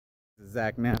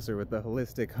Zach Nasser with the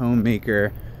Holistic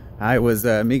Homemaker. I was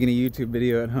making a YouTube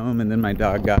video at home, and then my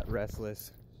dog got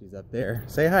restless. She's up there.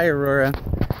 Say hi, Aurora.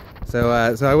 So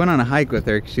I went on a hike with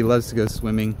her because she loves to go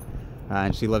swimming,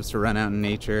 and she loves to run out in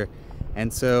nature.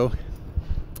 And so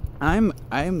I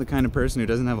am the kind of person who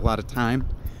doesn't have a lot of time.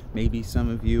 Maybe some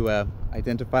of you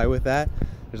identify with that.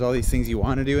 There's all these things you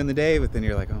want to do in the day, but then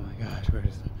you're like, oh my gosh,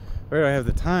 where do I have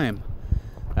the time?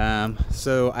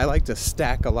 So I like to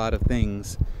stack a lot of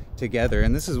things together,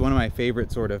 and this is one of my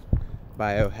favorite sort of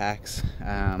biohacks,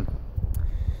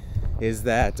 is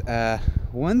that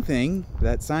one thing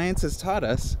that science has taught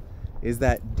us is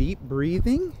that deep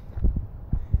breathing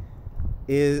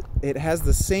it has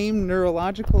the same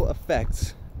neurological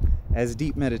effects as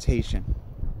deep meditation.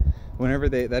 Whenever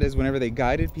they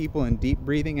guided people in deep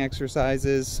breathing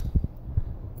exercises,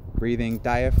 breathing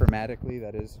diaphragmatically,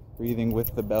 that is breathing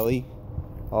with the belly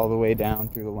all the way down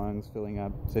through the lungs, filling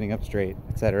up, sitting up straight,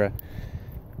 etc.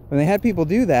 When they had people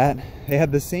do that, they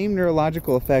had the same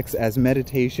neurological effects as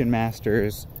meditation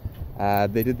masters.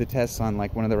 They did the tests on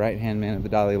like one of the right-hand men of the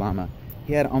Dalai Lama.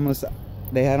 They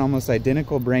had almost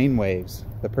identical brain waves,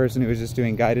 the person who was just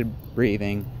doing guided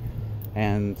breathing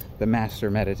and the master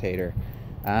meditator.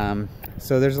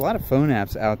 So there's a lot of phone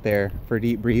apps out there for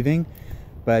deep breathing,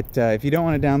 but if you don't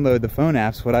want to download the phone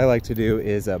apps, what I like to do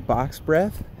is a box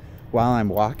breath while I'm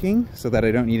walking, so that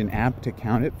I don't need an app to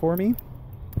count it for me.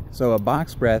 So a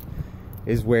box breath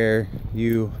is where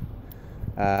you,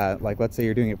 like let's say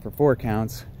you're doing it for 4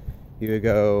 counts, you would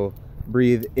go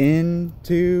breathe in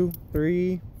 2,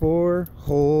 3, 4,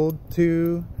 hold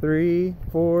 2, 3,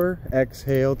 4,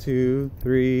 exhale 2,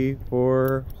 3,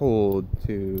 4, hold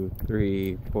 2,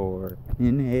 3, 4,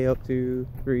 inhale 2,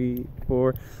 3,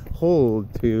 4,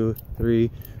 hold 2,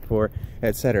 3, 4,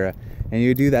 etc. And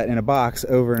you do that in a box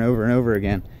over and over and over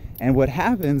again. And what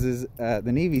happens is, the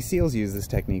Navy SEALs use this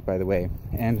technique, by the way,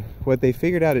 and what they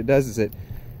figured out it does is it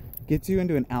gets you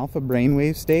into an alpha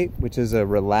brainwave state, which is a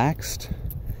relaxed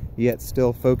yet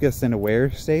still focused and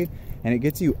aware state, and it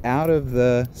gets you out of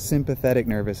the sympathetic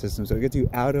nervous system. So it gets you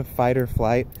out of fight or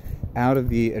flight, out of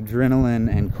the adrenaline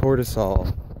and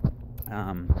cortisol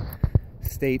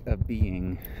state of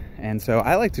being. And so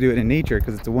I like to do it in nature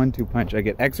because it's a 1-2 punch. I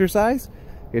get exercise,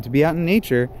 I get to be out in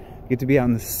nature, I get to be out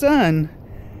in the sun,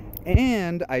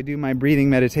 and I do my breathing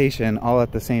meditation all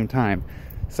at the same time.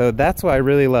 So that's why I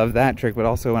really love that trick. But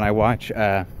also when I watch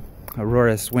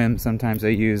Aurora swim, sometimes I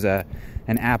use an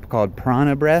app called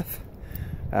Prana Breath,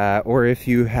 or if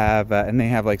you have, and they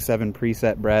have like 7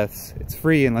 preset breaths. It's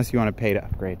free unless you want to pay to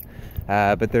upgrade.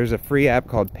 But there's a free app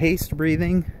called Paced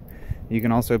Breathing. You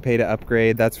can also pay to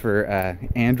upgrade. That's for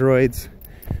Androids.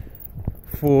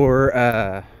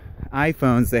 For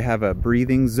iPhones, they have a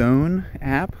Breathing Zone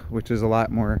app, which is a lot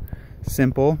more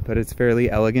simple, but it's fairly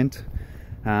elegant.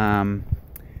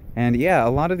 And yeah, a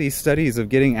lot of these studies of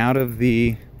getting out of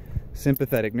the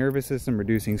sympathetic nervous system,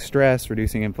 reducing stress,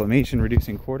 reducing inflammation,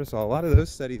 reducing cortisol, a lot of those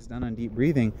studies done on deep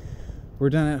breathing were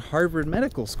done at Harvard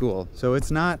Medical School. So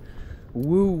it's not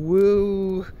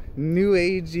woo-woo, new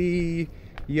agey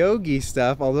yogi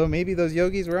stuff, although maybe those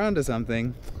yogis were onto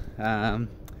something.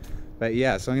 But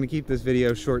yeah, so I'm going to keep this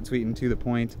video short, sweet, and to the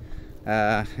point.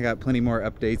 I got plenty more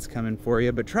updates coming for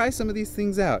you, but try some of these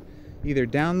things out. Either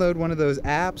download one of those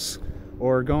apps,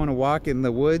 or go on a walk in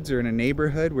the woods or in a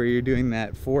neighborhood where you're doing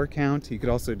that 4 count. You could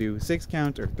also do 6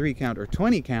 count or 3 count or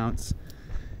 20 counts,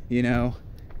 you know,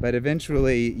 but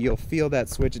eventually you'll feel that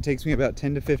switch. It takes me about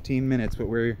 10 to 15 minutes, but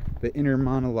where the inner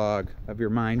monologue of your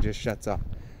mind just shuts off.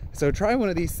 So try one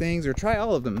of these things, or try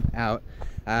all of them out,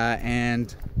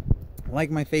 and like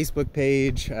my Facebook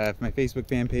page, my Facebook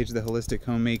fan page, The Holistic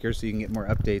Homemaker, so you can get more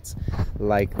updates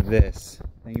like this.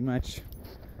 Thank you much.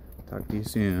 Talk to you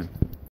soon.